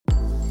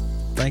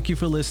Thank you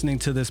for listening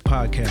to this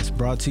podcast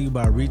brought to you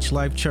by Reach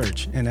Life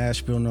Church in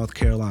Asheville, North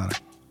Carolina.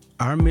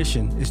 Our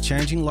mission is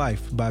changing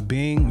life by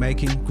being,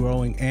 making,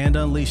 growing, and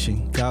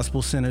unleashing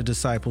gospel-centered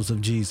disciples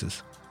of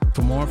Jesus.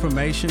 For more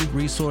information,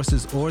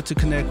 resources, or to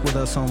connect with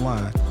us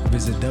online,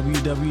 visit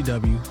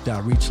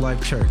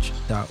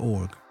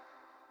www.reachlifechurch.org.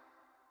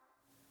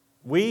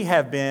 We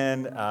have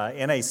been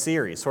in a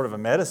series, sort of a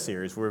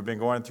meta-series, where we've been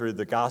going through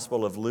the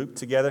Gospel of Luke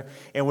together.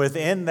 And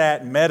within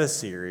that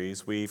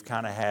meta-series, we've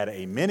kind of had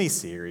a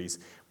mini-series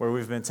where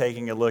we've been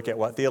taking a look at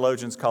what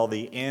theologians call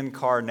the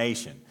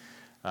incarnation.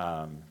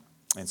 And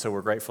so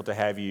we're grateful to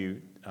have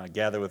you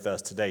gather with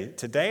us today.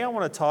 Today I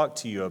want to talk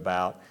to you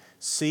about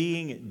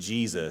seeing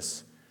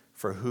Jesus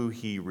for who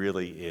he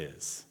really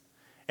is.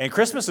 And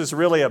Christmas is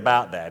really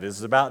about that.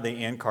 It's about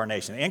the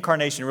incarnation.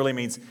 Incarnation really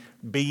means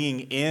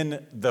being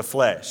in the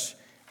flesh.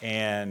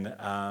 And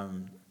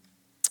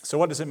so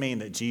what does it mean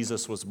that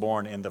Jesus was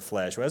born in the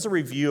flesh? Well, as a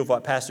review of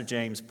what Pastor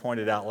James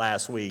pointed out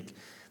last week,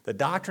 the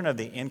doctrine of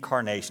the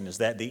incarnation is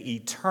that the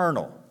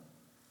eternal,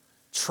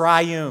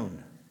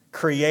 triune,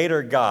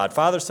 Creator God,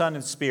 Father, Son,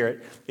 and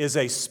Spirit, is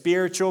a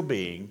spiritual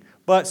being,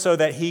 but so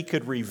that he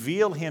could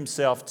reveal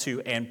himself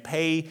to and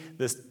pay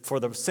for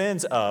the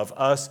sins of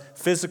us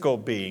physical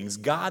beings.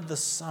 God the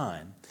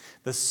Son,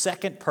 the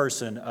second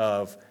person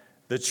of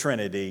the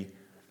Trinity,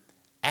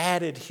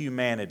 added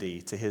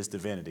humanity to his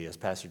divinity, as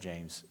Pastor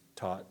James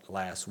taught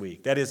last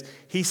week. That is,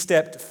 he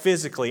stepped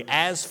physically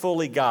as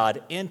fully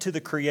God into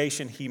the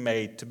creation he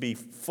made to be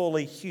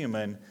fully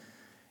human.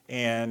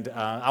 And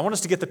I want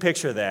us to get the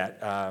picture of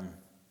that.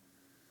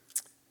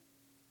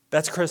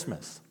 That's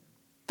Christmas.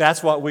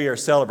 That's what we are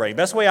celebrating.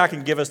 Best way I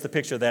can give us the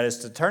picture of that is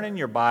to turn in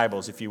your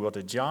Bibles, if you will,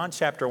 to John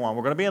chapter 1.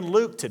 We're going to be in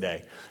Luke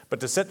today.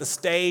 But to set the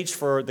stage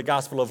for the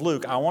Gospel of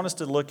Luke, I want us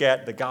to look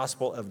at the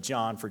Gospel of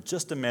John for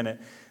just a minute.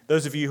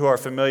 Those of you who are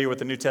familiar with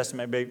the New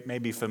Testament may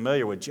be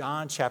familiar with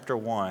John chapter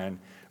 1,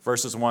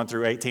 verses 1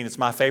 through 18. It's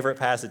my favorite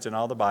passage in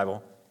all the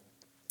Bible.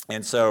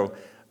 And so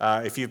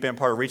if you've been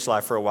part of Reach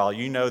Life for a while,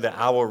 you know that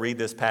I will read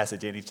this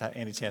passage any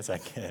chance I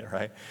get,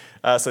 right?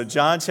 So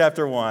John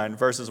chapter 1,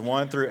 verses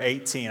 1 through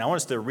 18. I want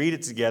us to read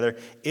it together.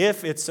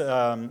 If it's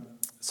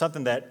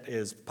something that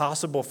is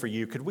possible for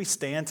you, could we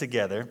stand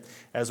together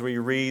as we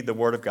read the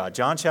Word of God?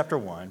 John chapter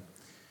 1.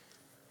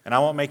 And I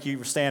won't make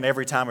you stand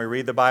every time we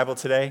read the Bible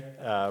today,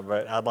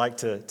 but I'd like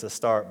to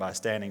start by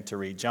standing to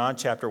read John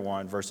chapter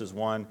 1, verses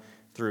 1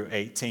 through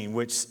 18,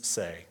 which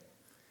say,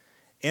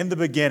 "In the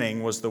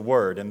beginning was the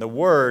Word, and the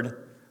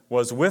Word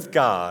was with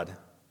God,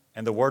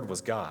 and the Word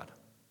was God.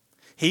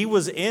 He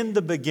was in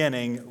the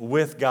beginning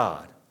with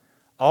God.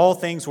 All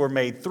things were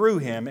made through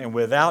him, and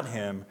without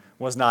him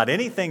was not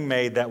anything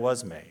made that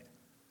was made.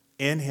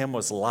 In him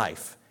was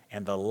life,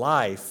 and the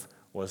life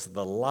was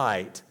the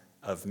light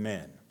of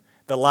men.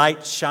 The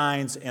light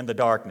shines in the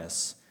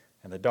darkness,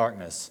 and the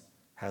darkness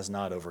has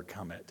not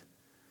overcome it.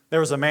 There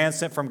was a man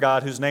sent from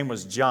God whose name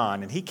was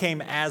John, and he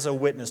came as a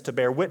witness to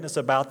bear witness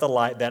about the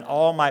light, that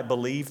all might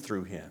believe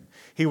through him.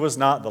 He was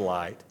not the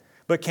light,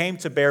 but came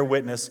to bear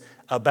witness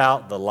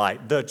about the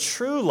light. The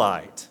true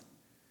light,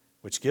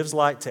 which gives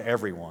light to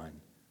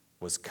everyone,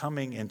 was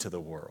coming into the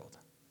world.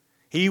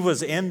 He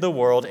was in the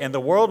world, and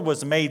the world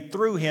was made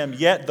through him,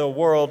 yet the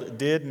world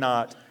did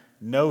not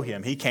know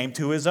him. He came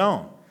to his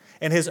own,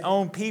 and his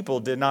own people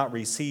did not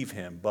receive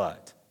him,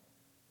 but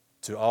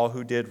to all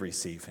who did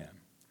receive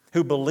him,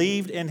 who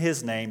believed in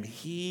his name,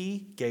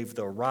 he gave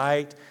the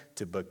right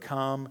to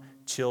become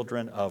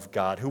children of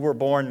God, who were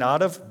born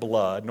not of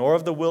blood, nor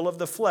of the will of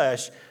the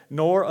flesh,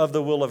 nor of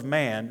the will of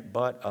man,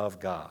 but of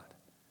God.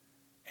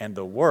 And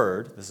the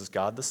Word," this is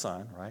God the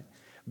Son, right,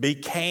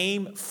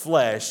 "became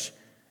flesh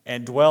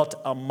and dwelt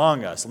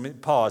among us." Let me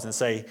pause and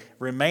say,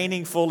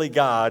 remaining fully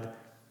God,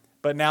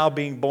 but now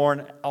being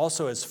born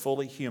also as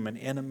fully human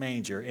in a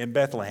manger in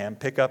Bethlehem.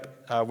 Pick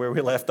up where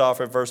we left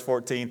off at verse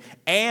 14.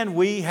 "And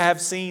we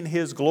have seen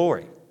his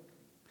glory,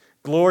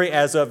 glory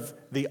as of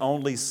the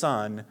only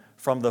Son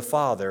from the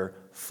Father,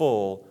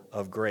 full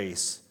of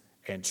grace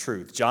and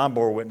truth. John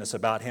bore witness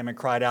about him and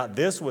cried out,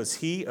 'This was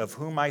he of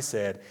whom I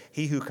said,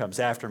 he who comes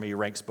after me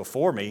ranks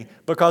before me,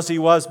 because he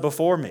was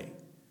before me.'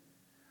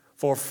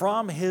 For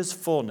from his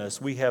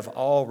fullness we have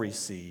all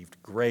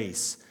received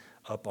grace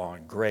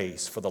upon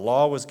grace. For the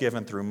law was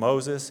given through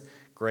Moses,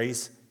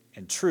 grace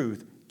and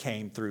truth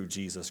came through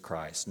Jesus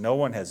Christ. No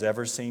one has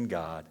ever seen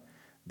God,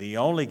 the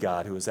only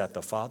God who is at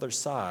the Father's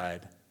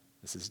side,"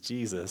 this is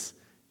Jesus,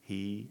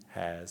 "he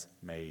has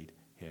made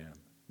him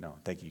known."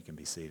 Thank you. You can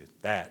be seated.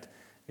 That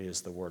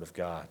is the Word of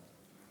God.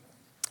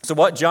 So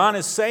what John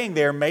is saying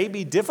there may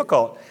be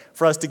difficult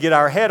for us to get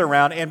our head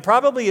around, and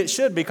probably it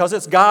should, because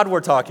it's God we're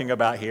talking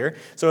about here.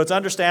 So it's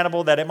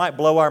understandable that it might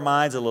blow our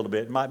minds a little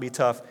bit. It might be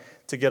tough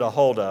to get a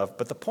hold of.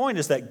 But the point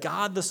is that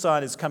God the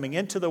Son is coming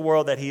into the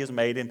world that he has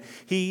made, and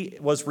he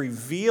was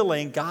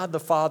revealing God the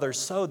Father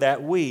so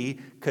that we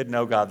could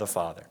know God the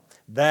Father.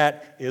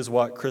 That is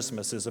what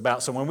Christmas is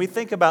about. So when we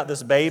think about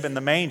this babe in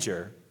the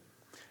manger,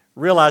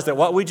 realize that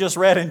what we just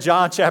read in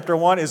John chapter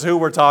 1 is who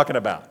we're talking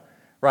about,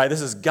 right?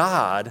 This is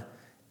God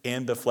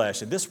in the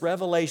flesh. And this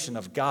revelation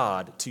of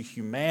God to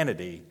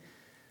humanity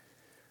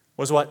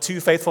was what two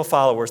faithful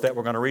followers that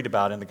we're going to read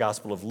about in the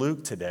Gospel of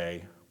Luke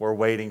today were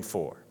waiting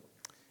for.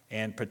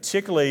 And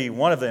particularly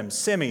one of them,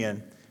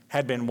 Simeon,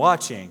 had been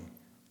watching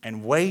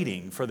and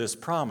waiting for this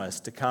promise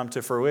to come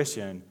to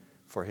fruition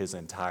for his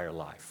entire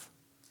life.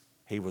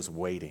 He was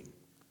waiting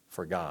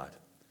for God.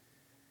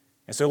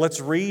 And so let's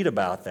read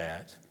about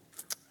that.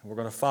 We're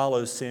going to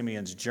follow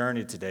Simeon's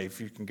journey today. If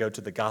you can go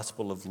to the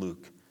Gospel of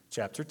Luke,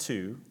 chapter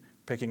 2,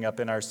 picking up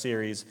in our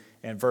series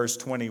in verse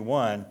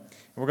 21. And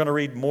we're going to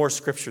read more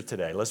scripture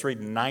today. Let's read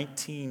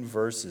 19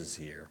 verses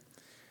here.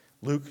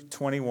 Luke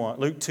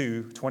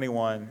 2,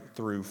 21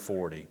 through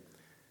 40.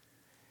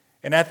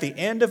 And at the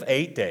end of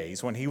 8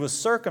 days, when he was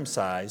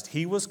circumcised,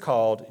 he was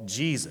called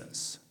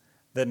Jesus,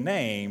 the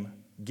name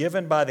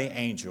given by the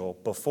angel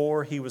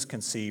before he was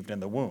conceived in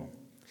the womb.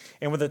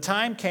 And when the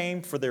time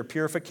came for their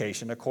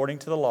purification according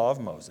to the law of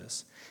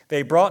Moses,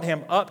 they brought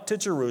him up to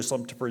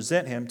Jerusalem to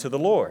present him to the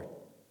Lord.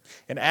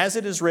 And as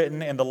it is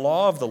written in the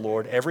law of the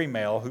Lord, every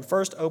male who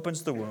first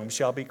opens the womb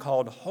shall be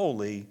called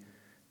holy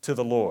to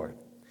the Lord.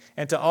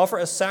 And to offer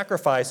a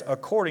sacrifice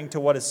according to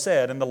what is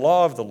said in the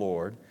law of the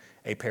Lord,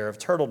 a pair of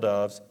turtle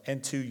doves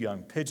and 2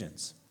 young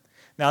pigeons.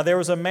 Now there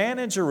was a man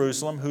in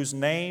Jerusalem whose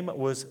name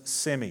was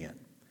Simeon.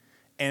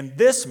 And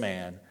this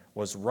man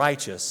was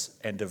righteous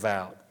and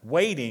devout,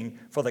 waiting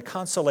for the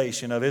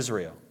consolation of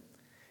Israel.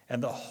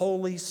 And the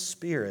Holy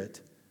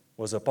Spirit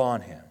was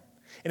upon him.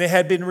 And it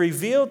had been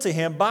revealed to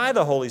him by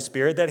the Holy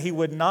Spirit that he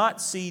would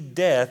not see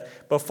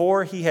death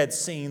before he had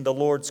seen the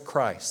Lord's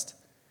Christ.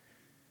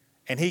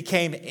 And he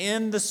came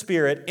in the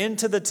Spirit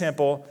into the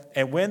temple,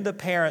 and when the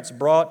parents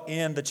brought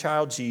in the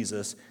child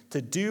Jesus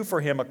to do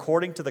for him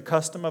according to the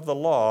custom of the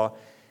law,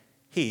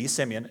 he,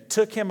 Simeon,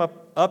 took him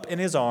up in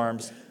his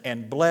arms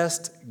and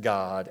blessed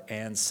God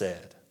and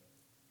said,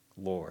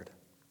 Lord,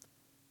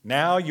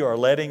 now you are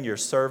letting your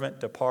servant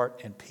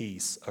depart in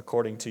peace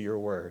according to your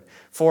word.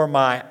 For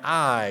my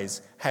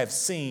eyes have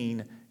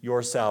seen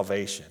your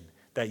salvation,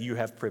 that you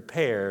have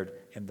prepared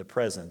in the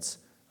presence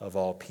of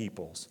all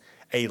peoples,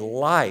 a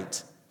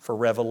light for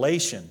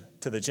revelation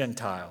to the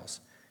Gentiles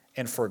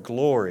and for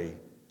glory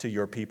to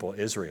your people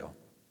Israel.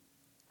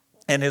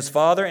 And his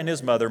father and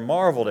his mother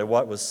marveled at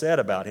what was said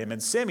about him.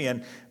 And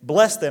Simeon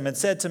blessed them and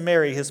said to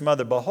Mary, his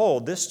mother,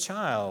 Behold, this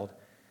child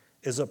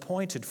is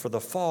appointed for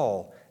the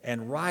fall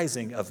and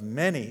rising of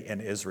many in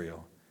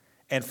Israel,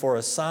 and for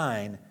a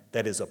sign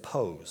that is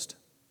opposed.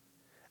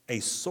 A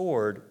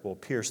sword will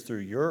pierce through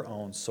your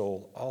own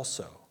soul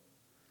also,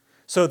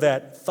 so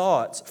that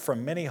thoughts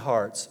from many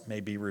hearts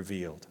may be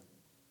revealed.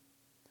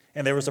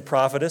 And there was a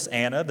prophetess,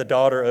 Anna, the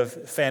daughter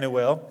of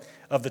Phanuel,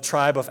 of the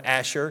tribe of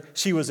Asher.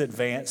 She was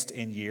advanced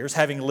in years,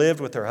 having lived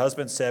with her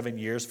husband 7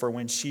 years, for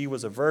when she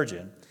was a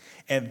virgin,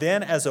 and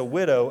then as a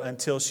widow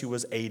until she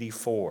was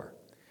 84.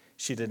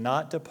 She did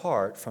not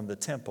depart from the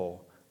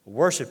temple,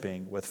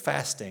 worshiping with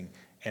fasting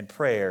and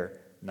prayer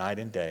night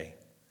and day.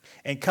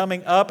 And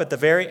coming up at the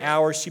very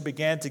hour, she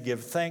began to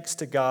give thanks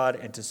to God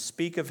and to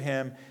speak of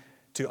him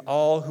to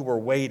all who were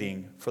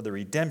waiting for the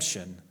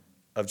redemption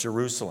of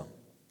Jerusalem.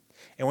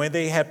 And when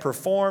they had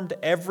performed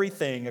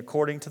everything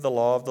according to the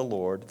law of the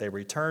Lord, they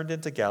returned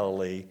into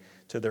Galilee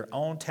to their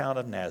own town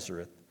of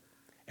Nazareth.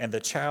 And the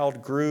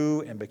child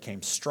grew and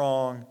became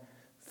strong,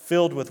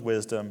 filled with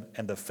wisdom,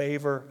 and the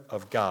favor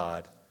of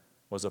God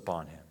was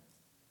upon him.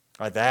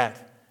 All right,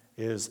 that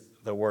is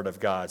the word of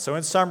God. So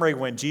in summary,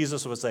 when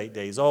Jesus was 8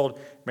 days old,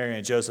 Mary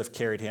and Joseph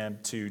carried him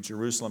to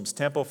Jerusalem's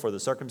temple for the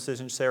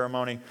circumcision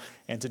ceremony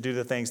and to do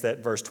the things that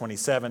verse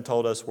 27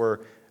 told us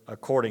were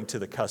according to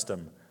the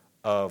custom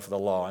of the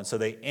law. And so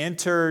they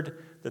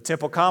entered the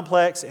temple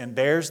complex, and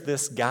there's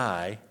this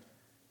guy,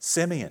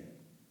 Simeon.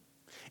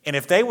 And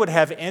if they would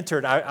have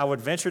entered, I would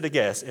venture to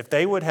guess, if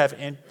they would have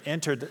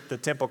entered the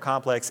temple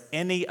complex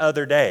any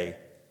other day,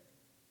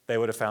 they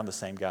would have found the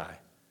same guy,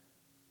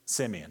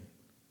 Simeon,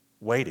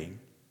 waiting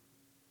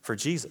for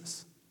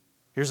Jesus.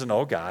 Here's an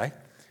old guy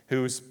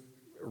who's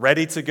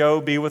ready to go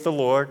be with the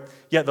Lord,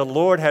 yet the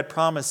Lord had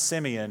promised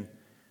Simeon,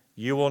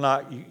 you will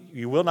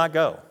not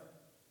go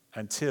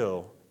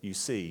until you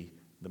see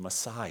the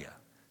Messiah.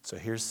 So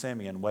here's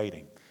Simeon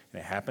waiting.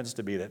 And it happens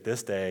to be that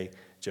this day,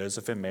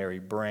 Joseph and Mary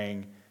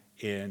bring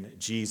in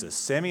Jesus.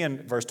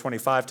 Simeon, verse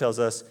 25 tells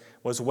us,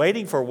 was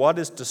waiting for what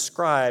is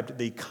described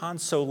the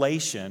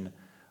consolation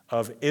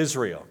of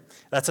Israel.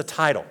 That's a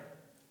title.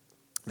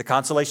 The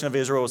consolation of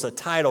Israel was a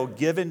title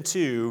given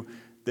to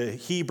the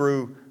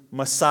Hebrew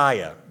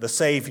Messiah, the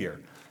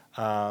Savior.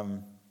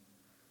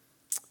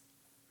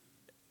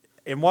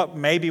 In what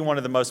may be one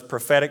of the most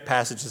prophetic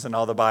passages in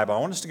all the Bible, I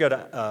want us to go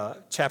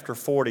to chapter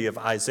 40 of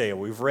Isaiah.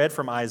 We've read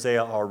from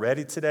Isaiah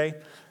already today.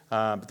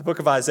 But the book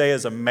of Isaiah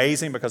is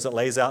amazing because it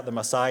lays out the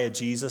Messiah,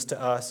 Jesus,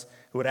 to us,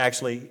 who would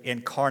actually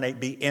incarnate,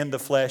 be in the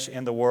flesh,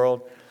 in the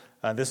world.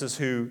 This is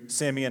who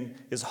Simeon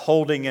is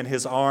holding in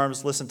his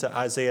arms. Listen to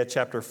Isaiah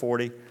chapter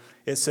 40.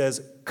 It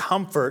says,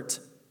 comfort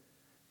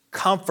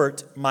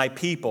my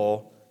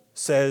people,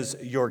 says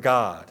your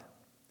God.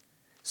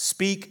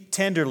 Speak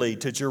tenderly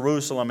to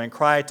Jerusalem and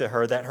cry to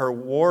her that her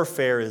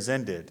warfare is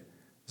ended.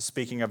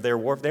 Speaking of their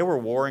war, they were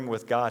warring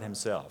with God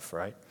himself,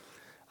 right?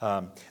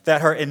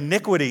 That her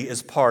iniquity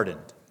is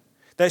pardoned,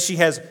 that she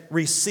has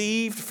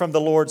received from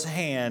the Lord's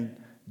hand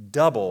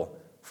double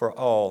for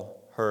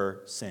all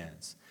her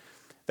sins.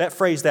 That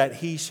phrase, that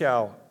he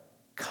shall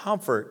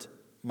comfort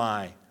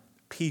my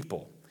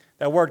people.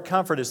 That word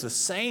comfort is the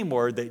same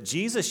word that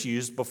Jesus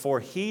used before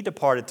he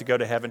departed to go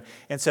to heaven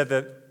and said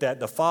that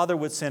the Father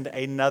would send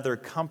another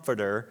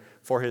comforter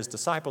for his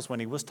disciples when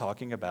he was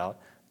talking about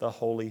the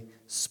Holy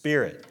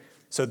Spirit.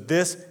 So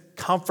this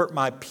comfort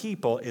my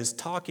people is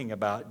talking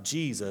about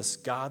Jesus,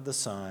 God the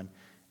Son,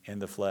 in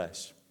the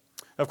flesh.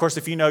 Of course,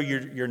 if you know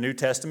your New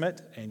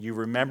Testament and you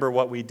remember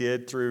what we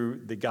did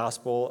through the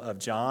Gospel of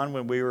John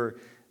when we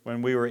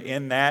were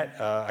in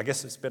that, I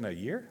guess it's been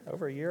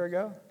over a year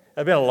ago?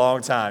 It's been a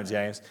long time,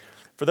 James.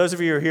 For those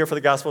of you who are here for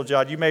the Gospel of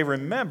John, you may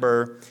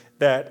remember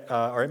that,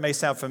 or it may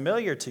sound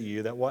familiar to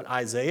you, that what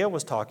Isaiah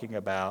was talking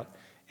about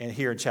and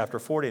here in chapter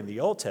 40 in the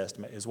Old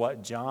Testament is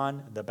what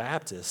John the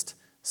Baptist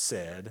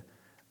said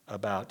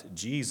about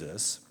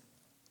Jesus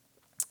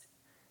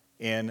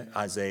in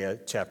Isaiah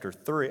chapter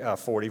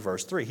 40,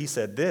 verse 3. He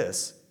said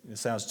this, it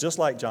sounds just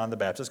like John the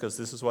Baptist, because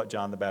this is what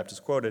John the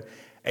Baptist quoted.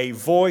 A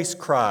voice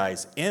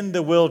cries, in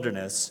the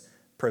wilderness,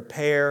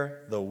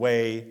 prepare the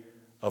way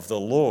of the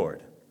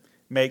Lord.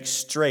 Make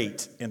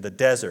straight in the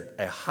desert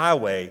a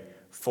highway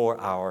for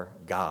our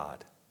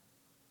God.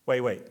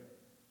 Wait.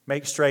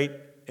 Make straight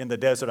in the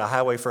desert a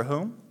highway for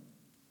whom?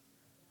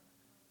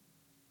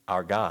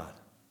 Our God.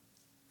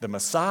 The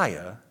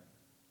Messiah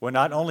will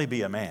not only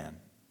be a man,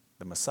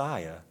 the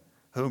Messiah,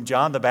 whom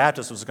John the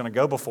Baptist was going to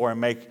go before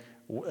and make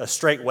a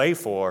straight way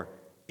for,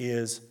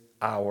 is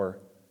our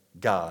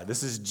God.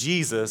 This is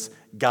Jesus,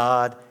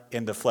 God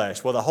in the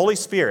flesh. Well, the Holy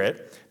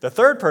Spirit, the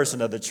third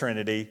person of the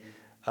Trinity,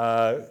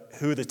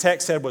 who the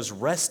text said was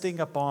resting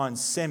upon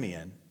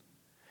Simeon,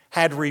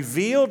 had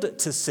revealed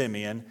to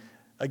Simeon,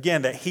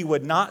 again, that he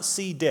would not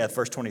see death,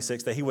 verse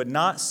 26, that he would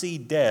not see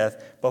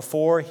death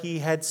before he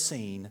had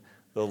seen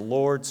the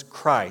Lord's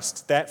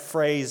Christ. That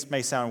phrase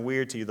may sound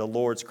weird to you, the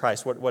Lord's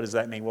Christ. What does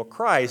that mean? Well,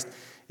 Christ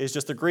is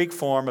just the Greek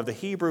form of the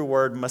Hebrew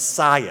word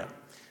Messiah.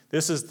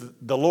 This is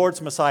the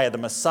Lord's Messiah, the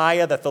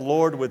Messiah that the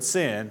Lord would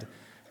send.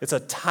 It's a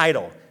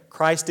title.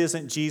 Christ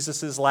isn't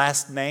Jesus'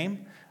 last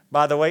name.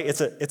 By the way, it's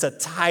a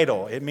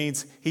title. It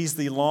means he's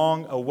the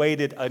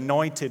long-awaited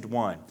anointed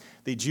one,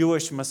 the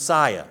Jewish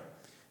Messiah.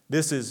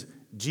 This is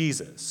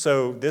Jesus.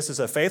 So this is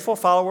a faithful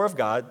follower of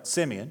God,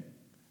 Simeon,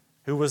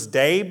 who was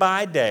day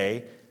by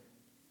day,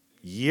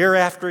 year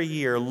after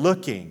year,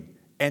 looking,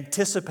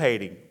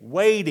 anticipating,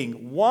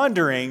 waiting,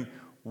 wondering,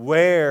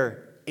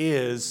 where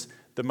is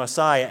the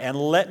Messiah? And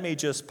let me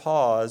just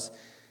pause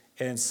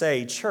and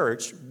say,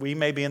 church, we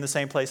may be in the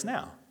same place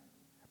now.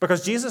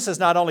 Because Jesus has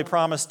not only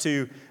promised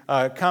to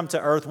come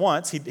to earth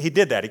once, he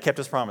did that. He kept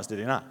his promise, did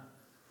he not?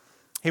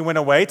 He went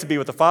away to be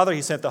with the Father.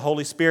 He sent the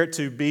Holy Spirit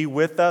to be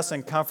with us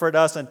and comfort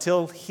us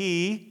until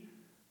he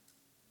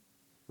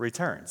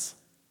returns.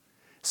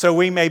 So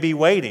we may be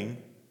waiting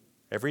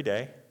every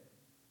day,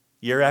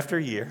 year after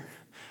year,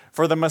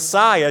 for the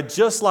Messiah,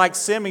 just like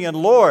Simeon.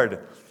 Lord,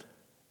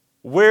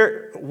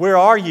 where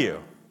are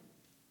you?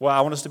 Well,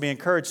 I want us to be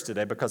encouraged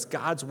today because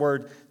God's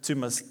word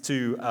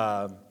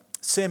to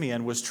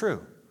Simeon was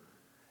true.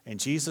 And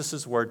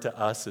Jesus' word to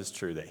us is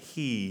true, that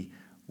he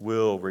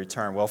will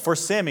return. Well, for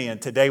Simeon,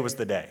 today was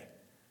the day.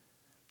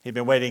 He'd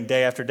been waiting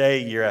day after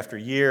day, year after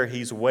year.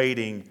 He's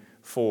waiting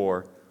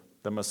for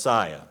the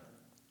Messiah.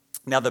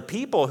 Now, the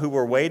people who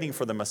were waiting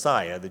for the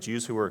Messiah, the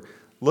Jews who were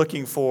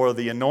looking for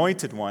the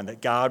anointed one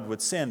that God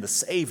would send, the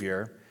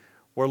Savior,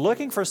 were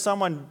looking for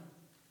someone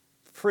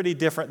pretty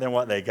different than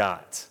what they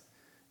got.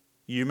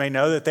 You may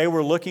know that they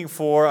were looking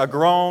for a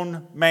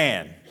grown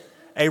man,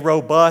 a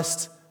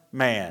robust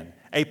man,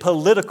 a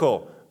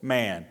political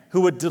man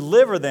who would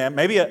deliver them,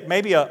 maybe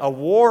a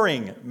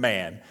warring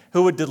man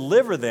who would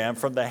deliver them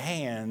from the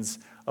hands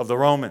of the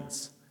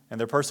Romans and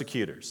their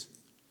persecutors.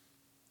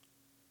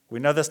 We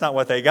know that's not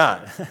what they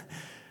got.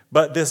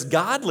 But this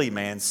godly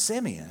man,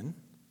 Simeon,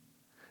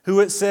 who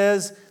it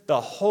says the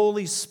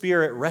Holy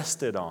Spirit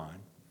rested on,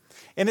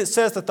 and it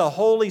says that the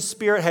Holy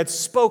Spirit had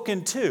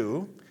spoken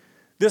to,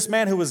 this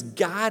man who was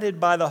guided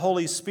by the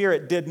Holy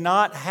Spirit did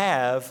not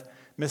have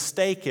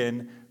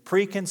mistaken,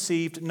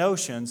 preconceived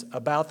notions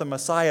about the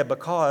Messiah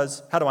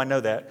because, how do I know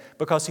that?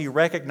 Because he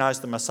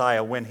recognized the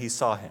Messiah when he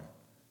saw him,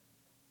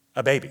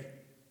 a baby.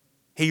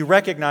 He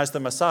recognized the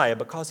Messiah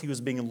because he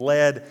was being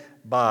led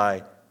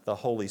by the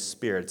Holy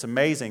Spirit. It's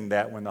amazing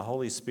that when the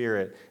Holy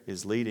Spirit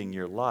is leading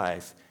your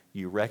life,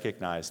 you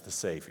recognize the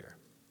Savior.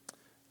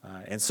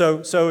 And so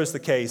is the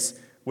case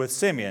with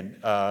Simeon.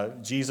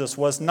 Jesus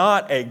was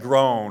not a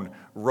grown,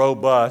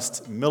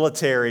 robust,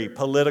 military,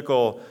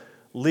 political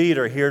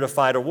leader here to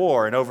fight a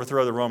war and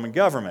overthrow the Roman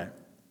government.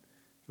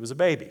 He was a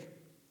baby.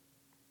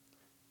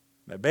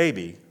 That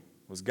baby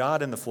was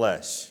God in the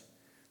flesh.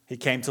 He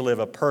came to live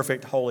a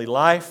perfect, holy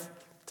life,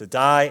 to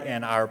die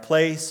in our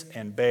place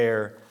and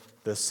bear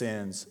the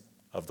sins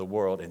of the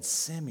world. And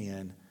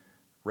Simeon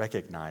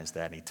recognized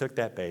that. And he took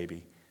that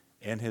baby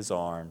in his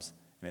arms,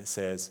 and it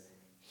says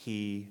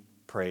he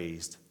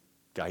praised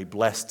God. He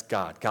blessed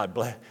God. God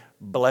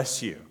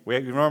bless you. We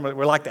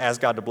like to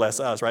ask God to bless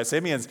us, right?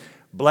 Simeon's,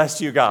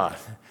 bless you, God.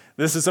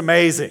 This is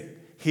amazing.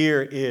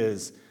 Here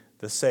is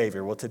the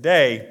Savior. Well,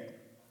 today,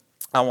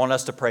 I want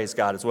us to praise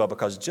God as well,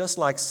 because just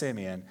like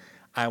Simeon,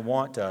 I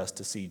want us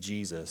to see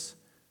Jesus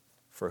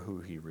for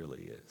who he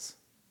really is.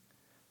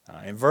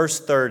 In verse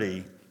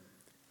 30,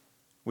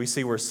 we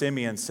see where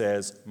Simeon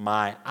says,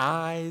 my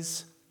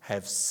eyes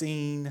have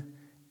seen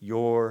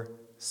your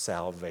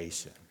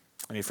salvation.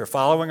 And if you're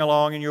following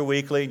along in your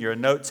weekly and you're a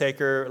note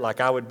taker like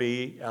I would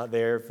be out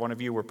there, if one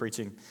of you were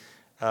preaching,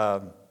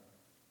 this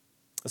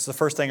is the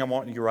first thing I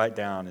want you to write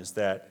down, is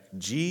that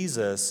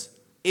Jesus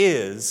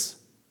is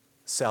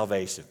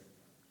salvation.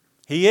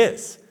 He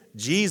is.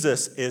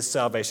 Jesus is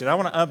salvation. I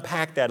want to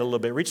unpack that a little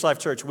bit. Reach Life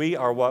Church, we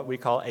are what we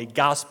call a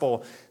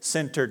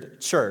gospel-centered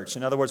church.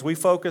 In other words, we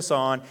focus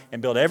on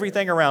and build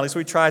everything around, at least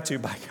we try to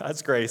by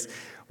God's grace,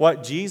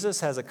 what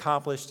Jesus has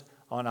accomplished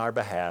on our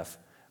behalf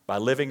by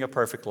living a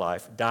perfect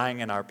life, dying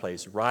in our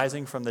place,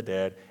 rising from the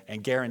dead,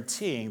 and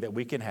guaranteeing that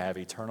we can have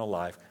eternal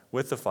life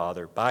with the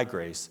Father by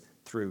grace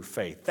through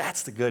faith.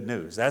 That's the good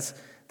news. That's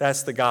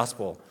the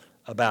gospel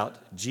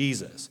about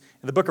Jesus.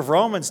 And the book of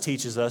Romans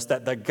teaches us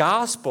that the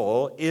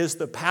gospel is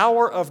the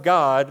power of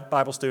God,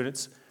 Bible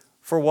students,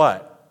 for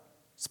what?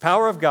 It's the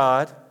power of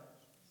God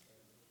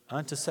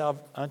unto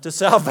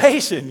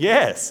salvation,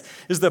 yes.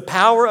 It's the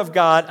power of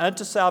God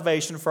unto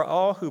salvation for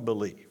all who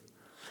believe.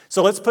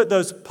 So let's put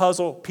those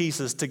puzzle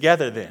pieces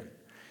together then.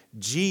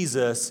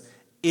 Jesus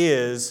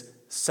is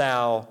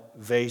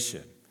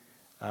salvation.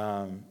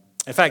 In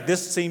fact,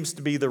 this seems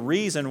to be the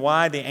reason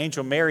why the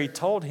angel Mary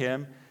told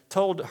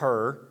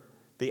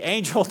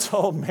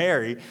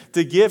Mary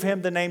to give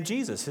him the name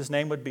Jesus. His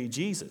name would be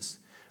Jesus.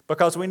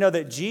 Because we know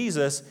that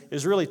Jesus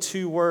is really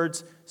two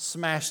words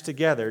smashed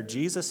together.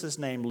 Jesus'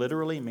 name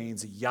literally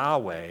means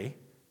Yahweh,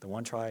 the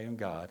one triune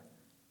God,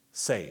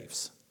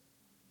 saves.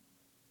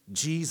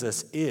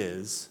 Jesus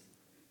is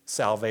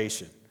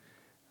salvation.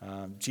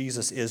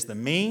 Jesus is the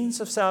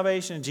means of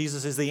salvation.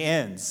 Jesus is the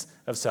ends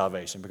of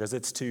salvation, because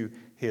it's to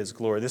his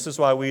glory. This is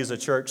why we as a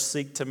church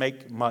seek to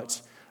make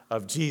much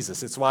of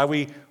Jesus. It's why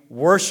we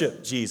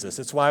worship Jesus.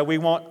 It's why we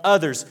want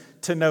others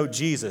to know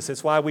Jesus.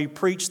 It's why we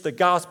preach the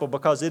gospel,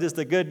 because it is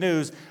the good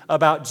news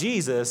about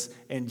Jesus,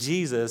 and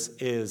Jesus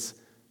is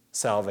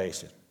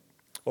salvation.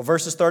 Well,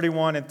 verses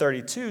 31 and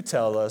 32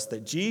 tell us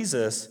that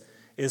Jesus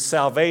is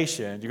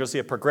salvation. You're going to see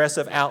a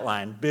progressive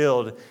outline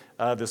build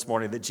this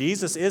morning, that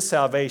Jesus is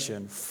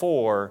salvation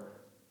for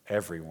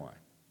everyone.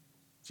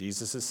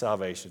 Jesus is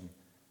salvation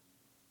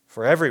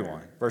for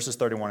everyone. Verses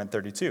 31 and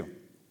 32.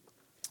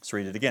 Let's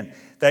read it again.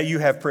 That you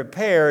have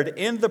prepared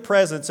in the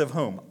presence of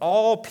whom?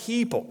 All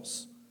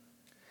peoples,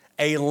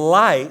 a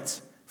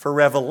light for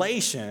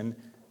revelation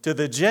to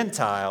the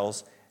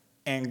Gentiles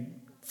and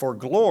for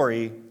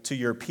glory to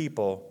your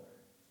people,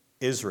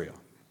 Israel.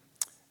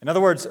 In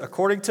other words,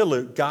 according to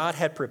Luke, God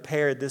had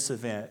prepared this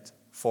event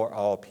for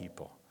all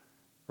people.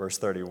 Verse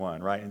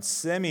 31, right? And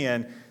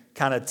Simeon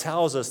kind of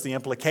tells us the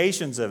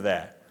implications of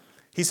that.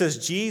 He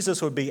says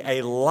Jesus would be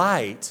a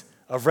light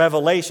of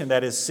revelation,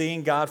 that is,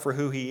 seeing God for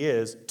who he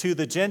is, to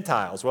the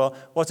Gentiles. Well,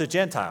 what's a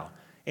Gentile?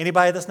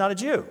 Anybody that's not a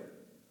Jew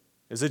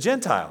is a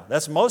Gentile.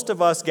 That's most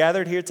of us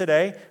gathered here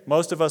today,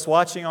 most of us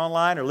watching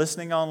online or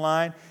listening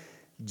online.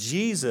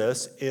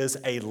 Jesus is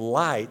a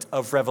light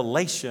of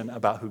revelation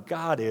about who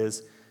God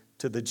is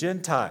to the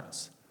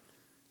Gentiles.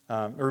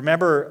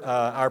 Remember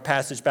our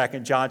passage back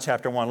in John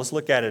chapter 1. Let's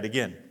look at it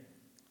again.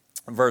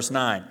 Verse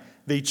 9.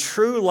 The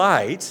true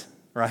light,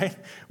 right,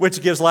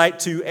 which gives light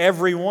to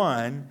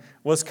everyone,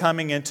 was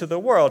coming into the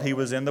world. He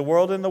was in the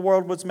world, and the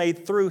world was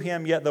made through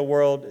him, yet the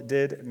world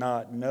did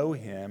not know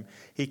him.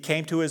 He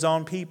came to his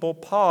own people.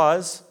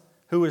 Pause.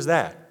 Who is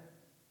that?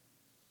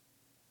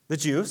 The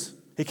Jews.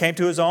 He came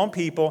to his own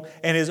people,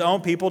 and his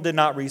own people did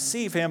not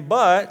receive him,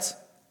 but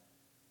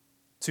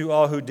to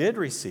all who did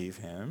receive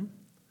him,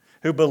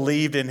 who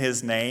believed in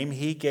his name,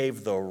 he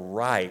gave the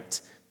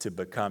right to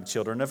become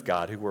children of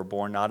God, who were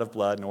born not of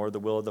blood, nor of the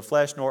will of the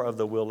flesh, nor of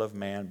the will of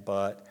man,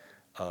 but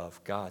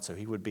of God. So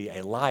he would be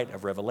a light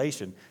of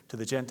revelation to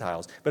the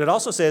Gentiles. But it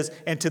also says,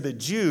 and to the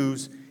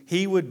Jews,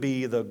 he would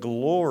be the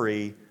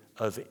glory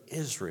of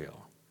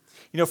Israel.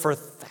 You know, for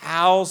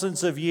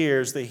thousands of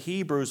years, the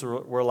Hebrews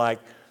were like,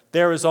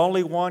 there is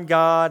only one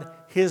God,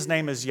 his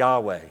name is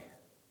Yahweh.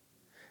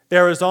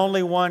 There is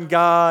only one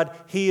God,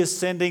 he is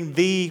sending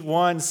the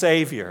one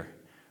Savior,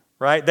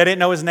 right? They didn't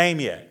know his name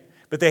yet.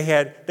 But they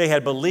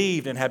had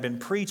believed and had been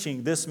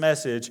preaching this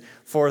message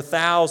for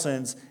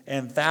thousands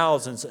and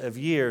thousands of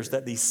years,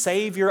 that the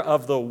Savior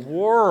of the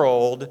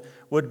world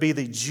would be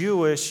the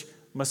Jewish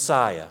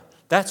Messiah.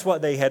 That's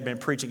what they had been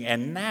preaching.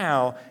 And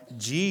now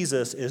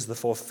Jesus is the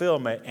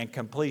fulfillment and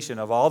completion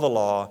of all the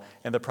law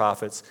and the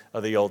prophets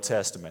of the Old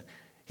Testament.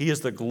 He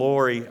is the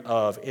glory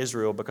of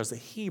Israel, because the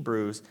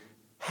Hebrews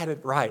had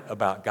it right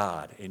about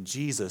God. And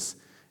Jesus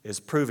is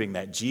proving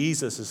that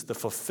Jesus is the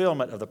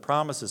fulfillment of the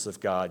promises of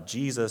God.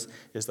 Jesus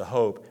is the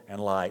hope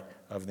and light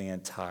of the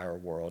entire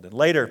world. And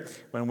later,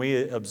 when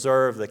we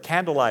observe the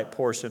candlelight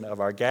portion of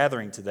our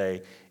gathering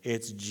today,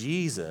 it's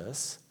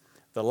Jesus,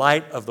 the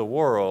light of the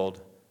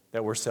world,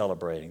 that we're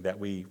celebrating, that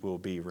we will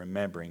be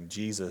remembering.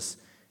 Jesus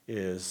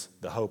is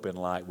the hope and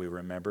light we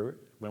remember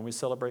when we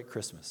celebrate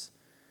Christmas.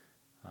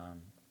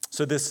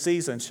 So this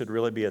season should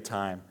really be a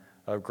time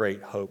of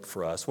great hope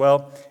for us.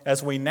 Well,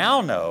 as we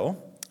now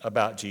know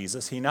about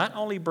Jesus, he not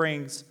only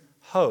brings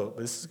hope,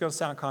 but this is going to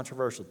sound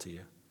controversial to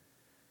you.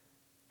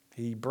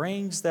 He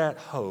brings that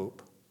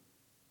hope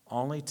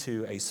only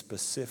to a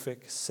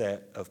specific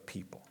set of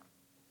people.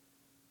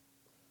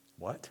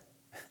 What?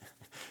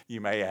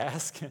 You may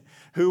ask.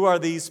 Who are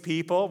these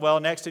people? Well,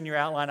 next in your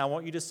outline, I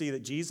want you to see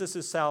that Jesus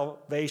is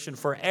salvation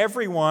for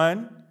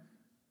everyone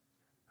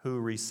who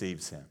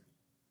receives him.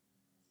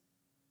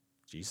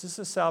 Jesus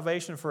is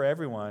salvation for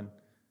everyone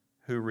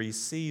who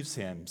receives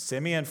him.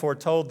 Simeon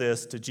foretold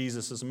this to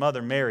Jesus'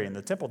 mother Mary in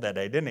the temple that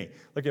day, didn't he?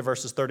 Look at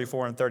verses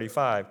 34 and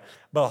 35.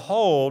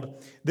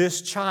 Behold,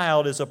 this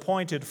child is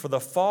appointed for the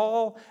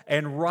fall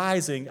and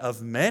rising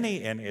of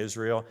many in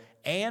Israel,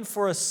 and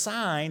for a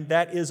sign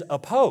that is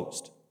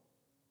opposed.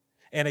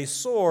 And a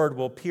sword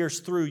will pierce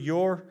through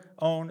your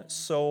own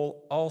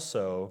soul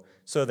also,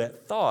 so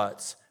that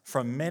thoughts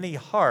from many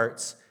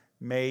hearts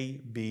may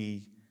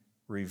be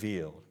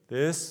revealed.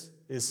 This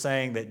is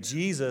saying that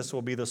Jesus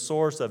will be the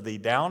source of the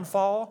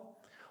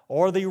downfall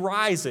or the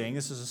rising,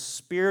 this is a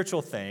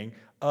spiritual thing,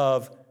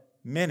 of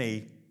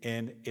many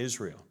in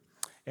Israel.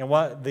 And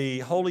what the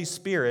Holy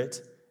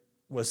Spirit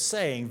was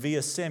saying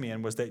via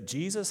Simeon was that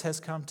Jesus has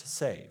come to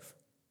save.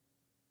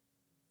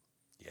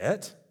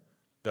 Yet,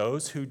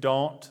 those who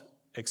don't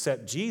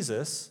accept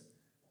Jesus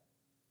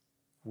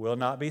will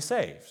not be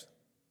saved.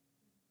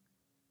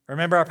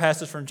 Remember our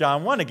passage from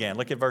John 1 again.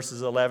 Look at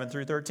verses 11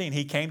 through 13.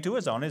 He came to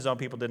his own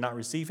people did not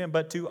receive him,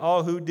 but to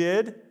all who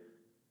did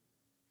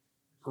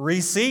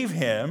receive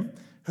him,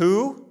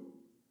 who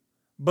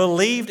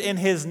believed in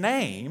his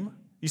name.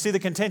 You see the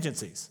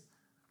contingencies.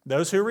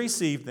 Those who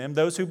received them,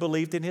 those who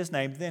believed in his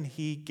name, then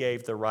he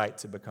gave the right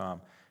to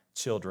become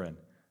children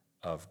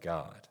of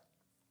God.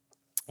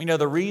 You know,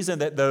 the reason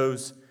that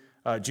those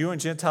Jew and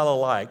Gentile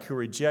alike who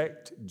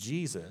reject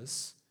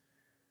Jesus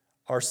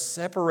are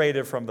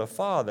separated from the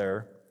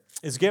Father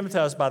is given to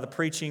us by the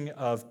preaching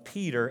of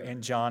Peter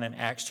and John in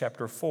Acts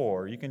chapter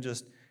 4. You can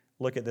just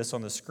look at this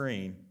on the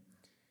screen,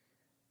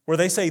 where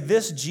they say,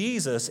 this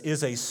Jesus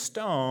is a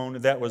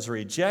stone that was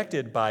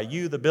rejected by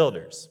you, the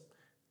builders.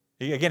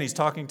 Again, he's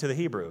talking to the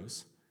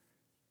Hebrews.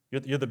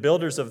 You're the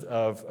builders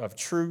of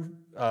true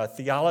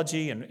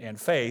theology and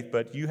faith,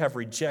 but you have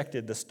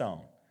rejected the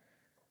stone,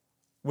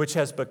 which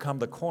has become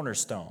the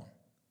cornerstone.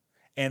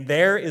 And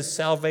there is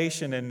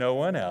salvation in no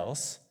one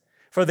else,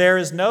 for there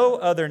is no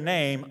other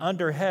name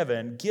under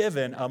heaven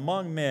given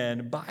among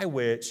men by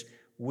which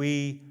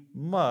we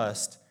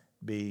must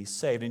be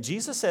saved. And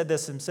Jesus said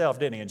this himself,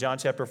 didn't he? In John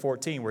chapter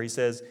 14, where he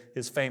says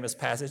his famous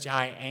passage,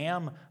 I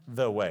am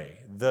the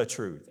way, the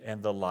truth,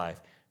 and the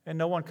life. And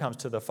no one comes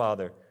to the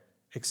Father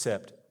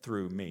except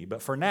through me.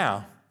 But for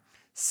now,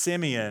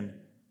 Simeon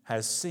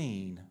has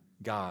seen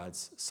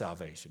God's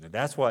salvation. And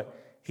that's what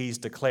he's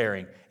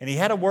declaring. And he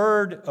had a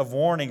word of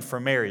warning for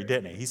Mary,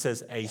 didn't he? He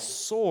says, a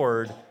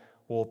sword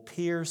will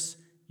pierce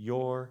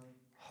your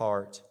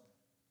heart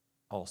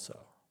also.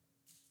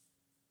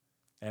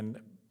 And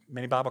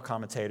many Bible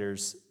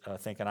commentators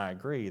think, and I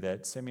agree,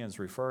 that Simeon's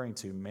referring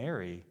to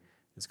Mary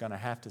is going to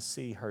have to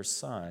see her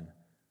son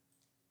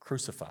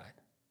crucified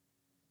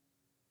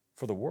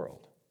for the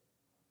world.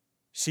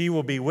 She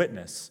will be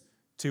witness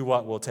to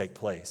what will take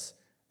place.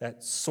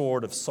 That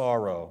sword of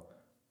sorrow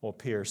will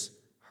pierce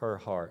her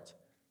heart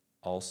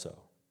also.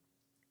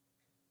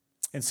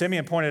 And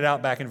Simeon pointed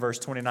out back in verse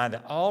 29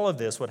 that all of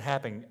this would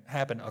happen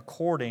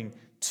according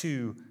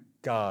to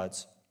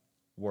God's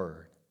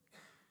word.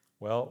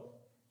 Well,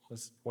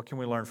 what can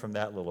we learn from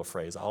that little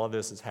phrase? All of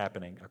this is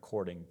happening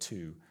according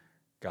to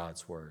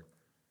God's word.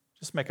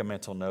 Just make a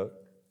mental note.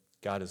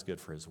 God is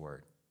good for his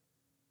word.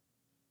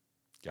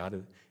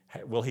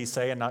 Will he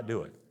say and not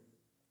do it?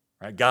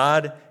 Right?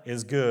 God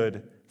is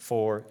good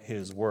for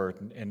his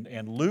word.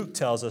 And Luke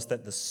tells us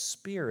that the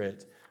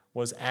Spirit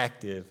was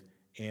active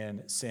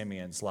in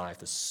Simeon's life.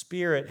 The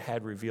Spirit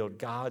had revealed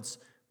God's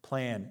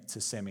plan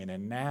to Simeon.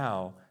 And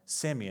now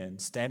Simeon,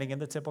 standing in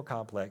the temple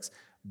complex,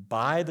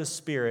 by the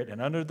Spirit and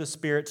under the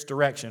Spirit's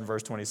direction,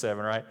 verse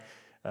 27, right?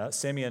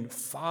 Simeon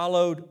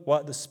followed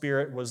what the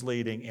Spirit was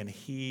leading, and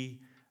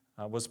he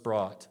was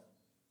brought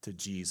to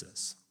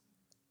Jesus.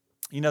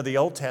 You know, the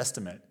Old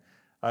Testament,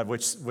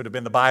 which would have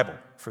been the Bible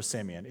for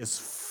Simeon, is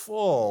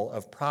full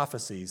of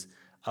prophecies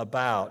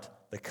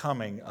about the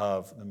coming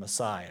of the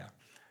Messiah.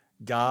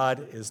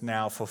 God is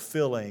now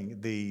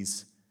fulfilling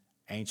these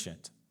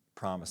ancient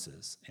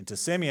promises. And to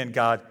Simeon,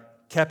 God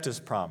kept his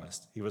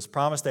promise. He was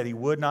promised that he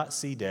would not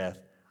see death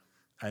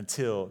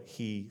until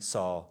he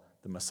saw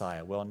the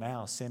Messiah. Well,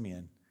 now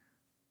Simeon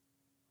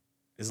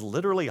is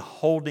literally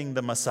holding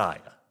the Messiah.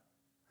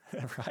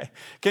 Right?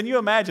 Can you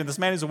imagine this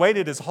man who's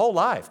waited his whole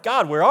life?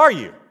 God, where are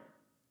you?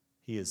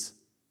 He is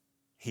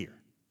here.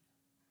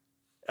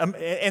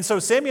 And so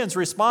Simeon's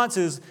response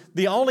is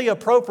the only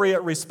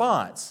appropriate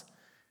response.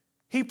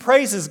 He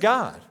praises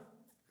God.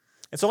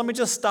 And so let me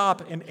just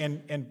stop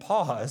and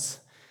pause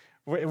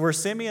where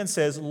Simeon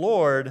says,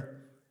 Lord,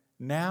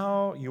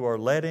 now you are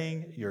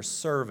letting your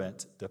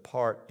servant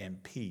depart in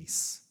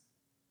peace,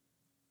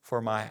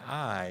 for my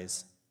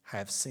eyes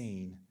have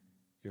seen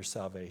your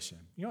salvation.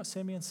 You know what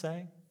Simeon's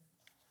saying?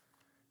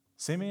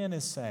 Simeon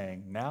is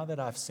saying, now that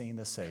I've seen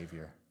the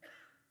Savior,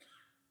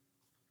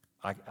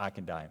 I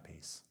can die in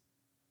peace.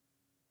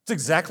 It's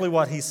exactly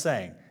what he's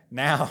saying.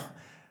 Now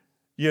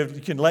you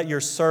can let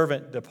your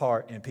servant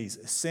depart in peace.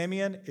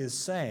 Simeon is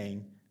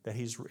saying that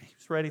he's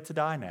ready to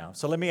die now.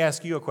 So let me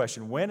ask you a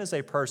question. When is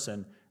a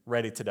person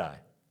ready to die?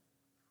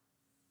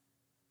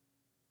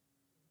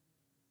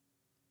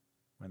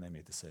 When they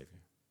meet the Savior.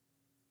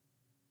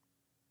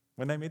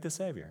 When they meet the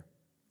Savior.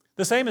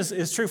 The same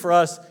is true for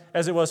us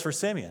as it was for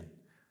Simeon.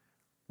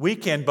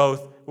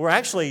 We're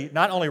actually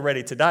not only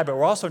ready to die, but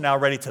we're also now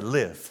ready to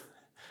live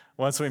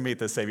once we meet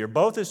the Savior.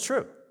 Both is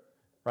true,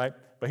 right?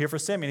 But here for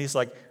Simeon, he's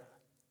like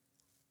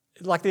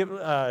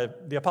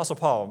the Apostle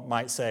Paul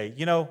might say,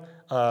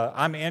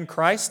 I'm in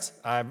Christ.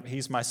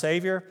 He's my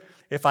Savior.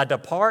 If I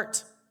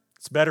depart,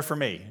 it's better for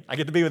me. I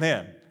get to be with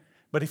him.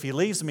 But if he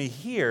leaves me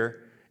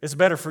here, it's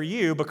better for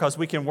you because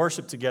we can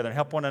worship together and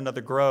help one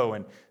another grow.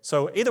 And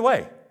so either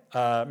way,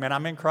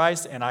 I'm in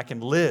Christ and I can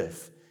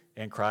live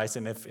in Christ.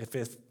 And if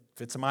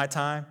it's my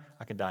time,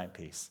 I can die in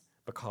peace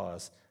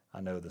because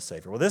I know the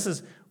Savior. Well, this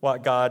is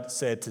what God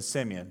said to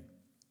Simeon.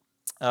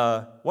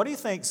 What do you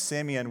think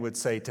Simeon would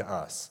say to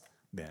us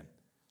then,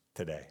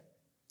 today?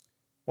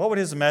 What would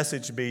his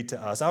message be to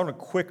us? I want to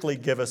quickly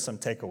give us some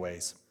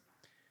takeaways.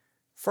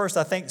 First,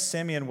 I think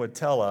Simeon would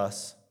tell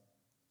us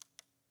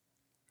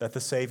that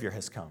the Savior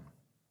has come.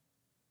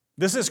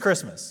 This is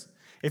Christmas.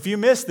 If you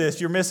miss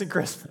this, you're missing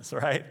Christmas,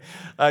 right?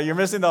 You're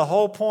missing the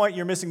whole point.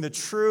 You're missing the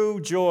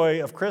true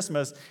joy of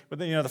Christmas. But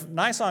the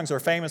nice songs are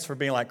famous for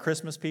being like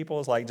Christmas people.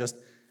 It's like just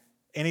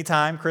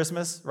anytime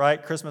Christmas,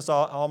 right? Christmas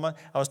all month.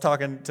 I was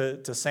talking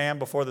to Sam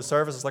before the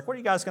service. It's like, what are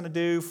you guys going to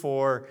do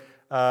for,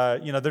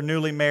 they're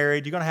newly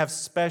married. You're going to have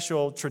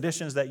special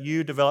traditions that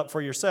you develop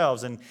for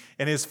yourselves. And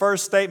his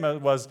first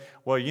statement was,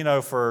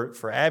 well,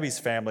 for Abby's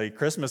family,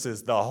 Christmas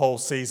is the whole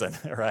season,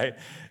 right?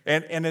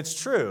 And it's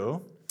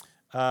true.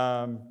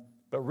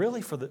 But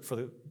really, for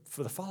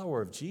the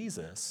follower of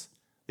Jesus,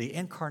 the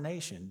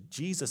incarnation,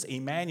 Jesus,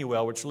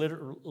 Emmanuel, which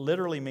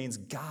literally means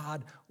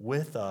God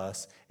with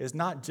us, is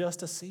not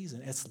just a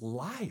season, it's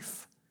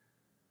life.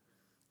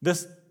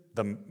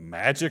 The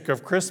magic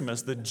of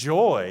Christmas, the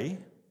joy,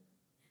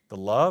 the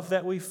love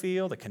that we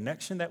feel, the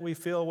connection that we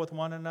feel with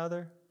one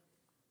another,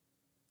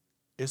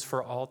 is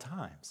for all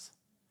times.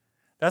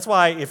 That's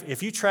why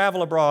if you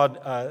travel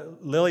abroad,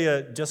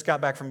 Lilia just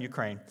got back from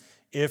Ukraine.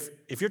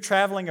 If you're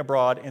traveling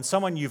abroad and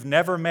someone you've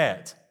never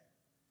met,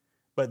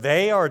 but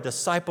they are a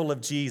disciple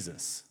of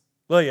Jesus,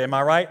 Lilia, am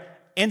I right?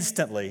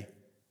 Instantly,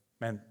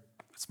 man,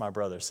 it's my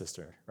brother,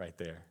 sister, right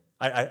there.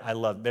 I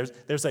love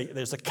it. There's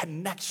a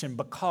connection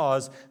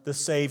because the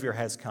Savior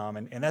has come,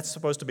 and that's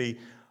supposed to be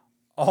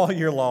all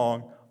year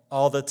long,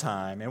 all the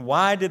time. And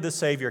why did the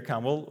Savior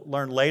come? We'll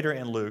learn later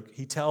in Luke.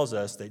 He tells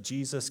us that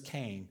Jesus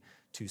came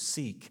to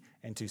seek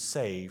and to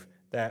save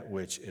that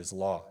which is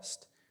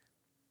lost.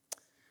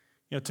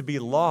 To be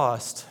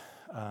lost,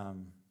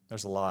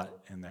 there's a lot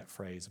in that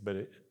phrase,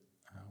 but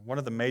one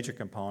of the major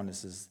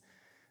components is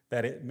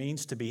that it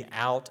means to be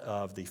out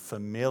of the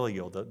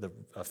familial,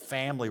 a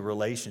family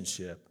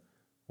relationship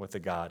with the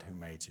God who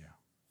made you.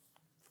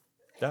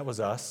 That was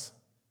us.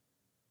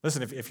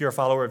 Listen, if you're a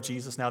follower of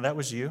Jesus now, that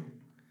was you.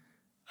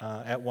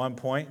 At one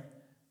point,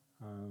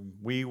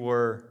 we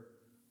were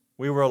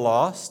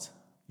lost.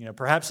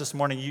 Perhaps this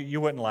morning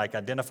you wouldn't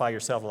identify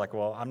yourself like,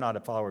 well, I'm not a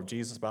follower of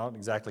Jesus, but I don't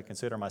exactly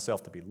consider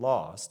myself to be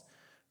lost.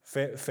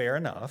 Fair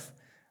enough.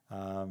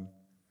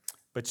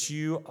 But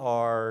you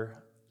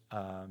are,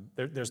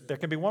 there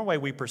can be one way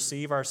we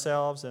perceive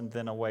ourselves and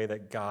then a way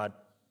that God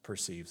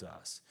perceives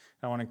us.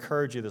 And I want to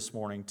encourage you this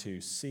morning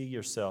to see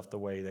yourself the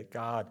way that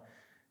God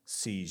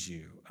sees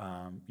you.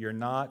 You're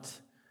not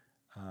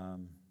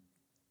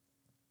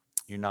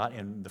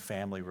in the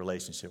family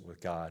relationship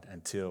with God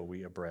until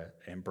we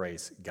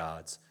embrace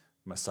God's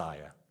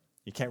Messiah.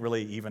 You can't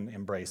really even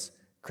embrace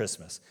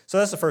Christmas. So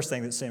that's the first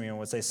thing that Simeon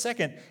would say.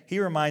 Second, he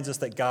reminds us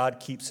that God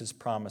keeps his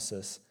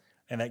promises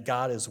and that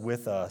God is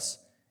with us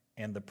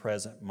in the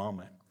present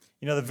moment.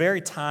 The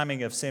very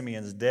timing of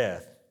Simeon's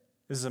death,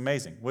 this is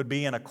amazing, would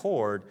be in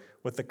accord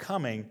with the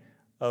coming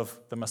of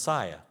the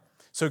Messiah.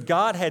 So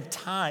God had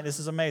timed, this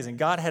is amazing,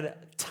 God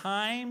had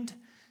timed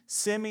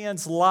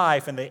Simeon's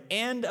life and the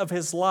end of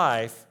his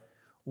life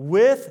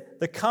with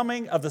the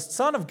coming of the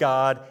Son of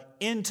God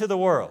into the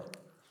world.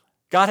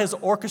 God has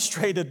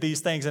orchestrated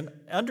these things, and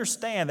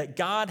understand that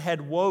God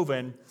had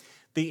woven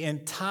the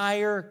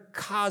entire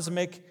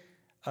cosmic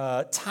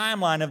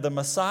timeline of the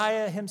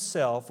Messiah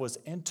himself was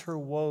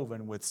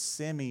interwoven with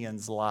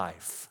Simeon's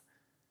life.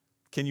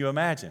 Can you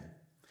imagine?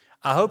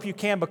 I hope you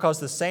can, because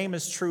the same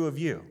is true of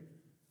you.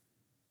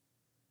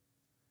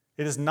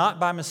 It is not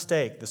by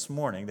mistake this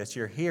morning that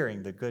you're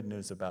hearing the good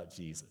news about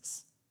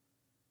Jesus.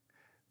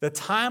 The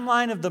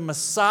timeline of the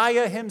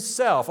Messiah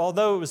himself,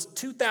 although it was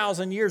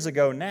 2,000 years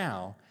ago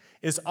now,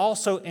 is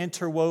also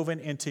interwoven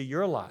into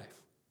your life.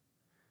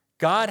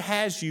 God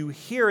has you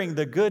hearing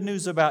the good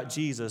news about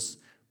Jesus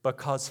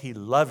because he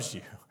loves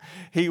you.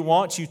 He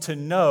wants you to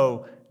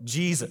know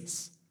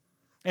Jesus.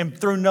 And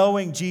through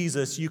knowing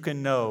Jesus, you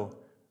can know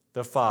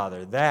the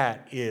Father.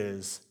 That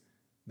is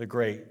the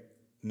great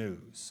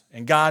news.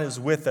 And God is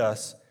with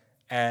us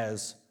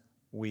as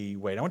we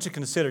wait. I want you to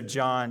consider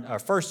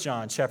 1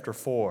 John chapter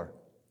 4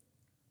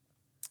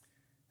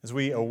 as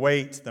we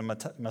await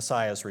the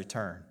Messiah's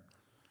return.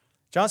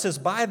 John says,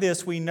 by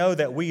this we know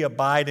that we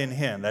abide in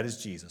him, that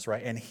is Jesus,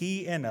 right? And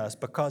he in us,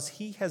 because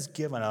he has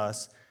given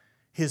us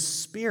his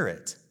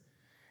Spirit.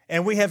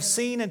 And we have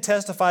seen and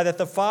testify that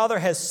the Father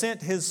has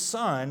sent his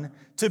Son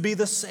to be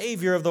the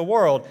Savior of the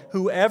world.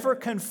 Whoever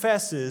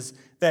confesses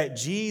that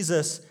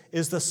Jesus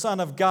is the Son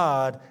of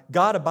God,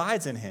 God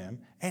abides in him,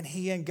 and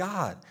he in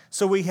God.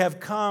 So we have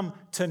come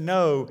to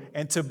know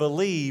and to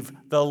believe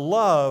the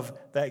love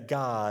that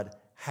God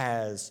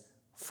has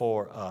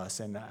for us.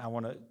 And I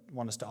want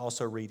us to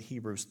also read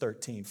Hebrews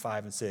 13,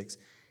 5 and 6.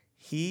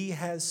 He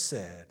has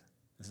said,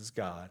 this is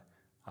God,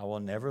 I will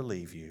never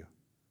leave you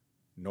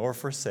nor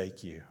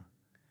forsake you.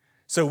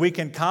 So we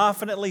can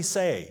confidently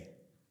say,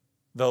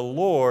 the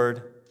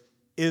Lord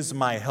is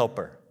my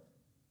helper.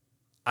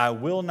 I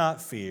will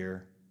not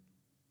fear.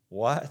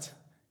 What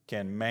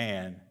can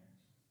man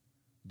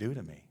do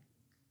to me?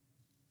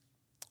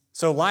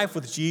 So life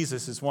with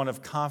Jesus is one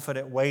of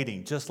confident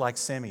waiting, just like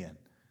Simeon.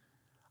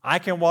 I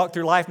can walk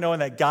through life knowing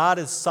that God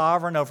is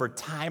sovereign over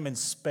time and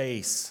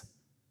space.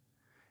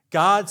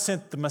 God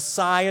sent the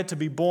Messiah to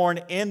be born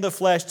in the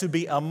flesh, to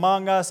be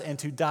among us and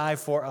to die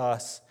for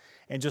us.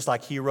 And just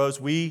like he rose,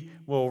 we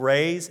will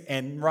raise.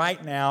 And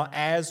right now,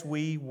 as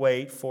we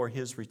wait for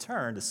his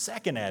return, the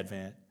second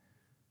advent,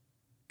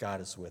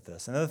 God is with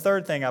us. And the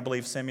third thing I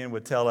believe Simeon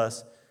would tell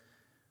us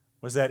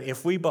was that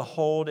if we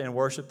behold and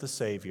worship the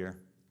Savior,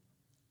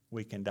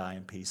 we can die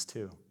in peace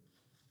too.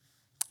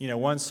 You know,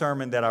 one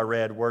sermon that I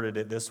read worded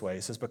it this way.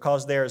 It says,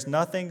 because there is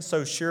nothing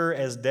so sure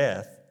as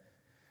death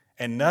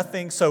and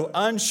nothing so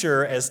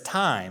unsure as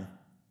time,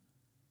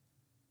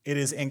 it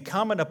is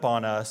incumbent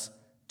upon us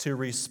to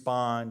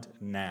respond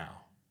now.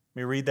 Let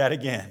me read that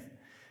again.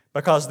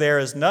 Because there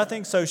is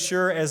nothing so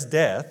sure as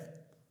death,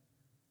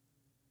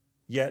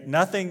 yet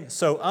nothing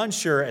so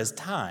unsure as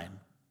time,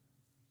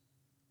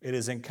 it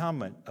is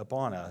incumbent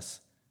upon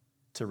us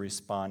to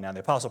respond now.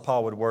 The Apostle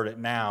Paul would word it,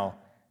 now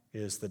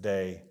is the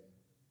day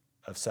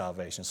of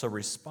salvation. So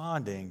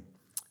responding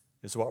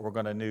is what we're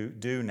going to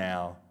do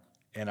now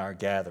in our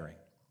gathering.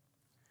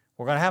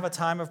 We're going to have a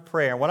time of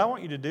prayer. And what I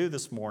want you to do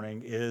this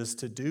morning is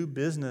to do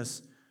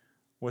business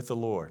with the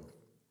Lord.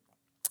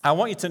 I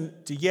want you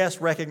to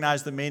yes,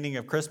 recognize the meaning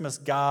of Christmas,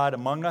 God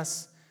among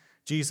us,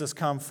 Jesus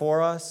come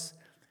for us,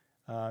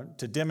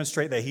 to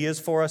demonstrate that he is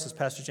for us, as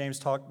Pastor James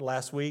talked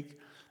last week,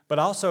 but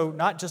also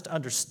not just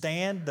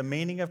understand the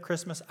meaning of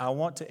Christmas, I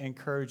want to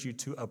encourage you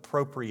to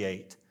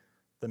appropriate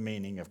the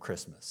meaning of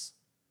Christmas.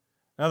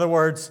 In other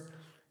words,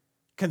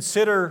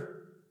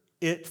 consider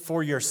it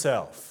for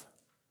yourself.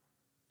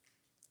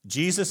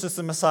 Jesus is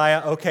the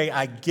Messiah. Okay,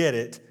 I get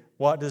it.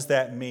 What does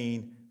that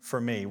mean for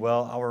me?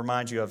 Well, I'll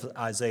remind you of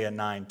Isaiah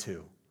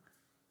 9:2.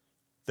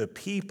 The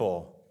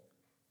people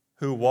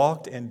who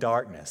walked in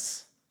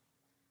darkness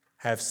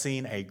have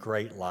seen a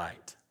great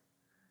light.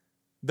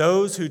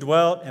 Those who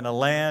dwelt in a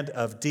land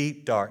of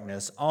deep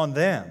darkness, on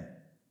them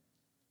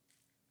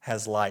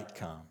has light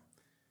come.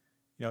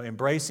 You know,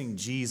 embracing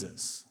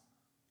Jesus,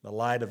 the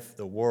light of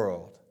the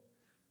world,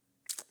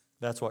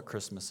 that's what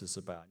Christmas is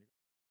about.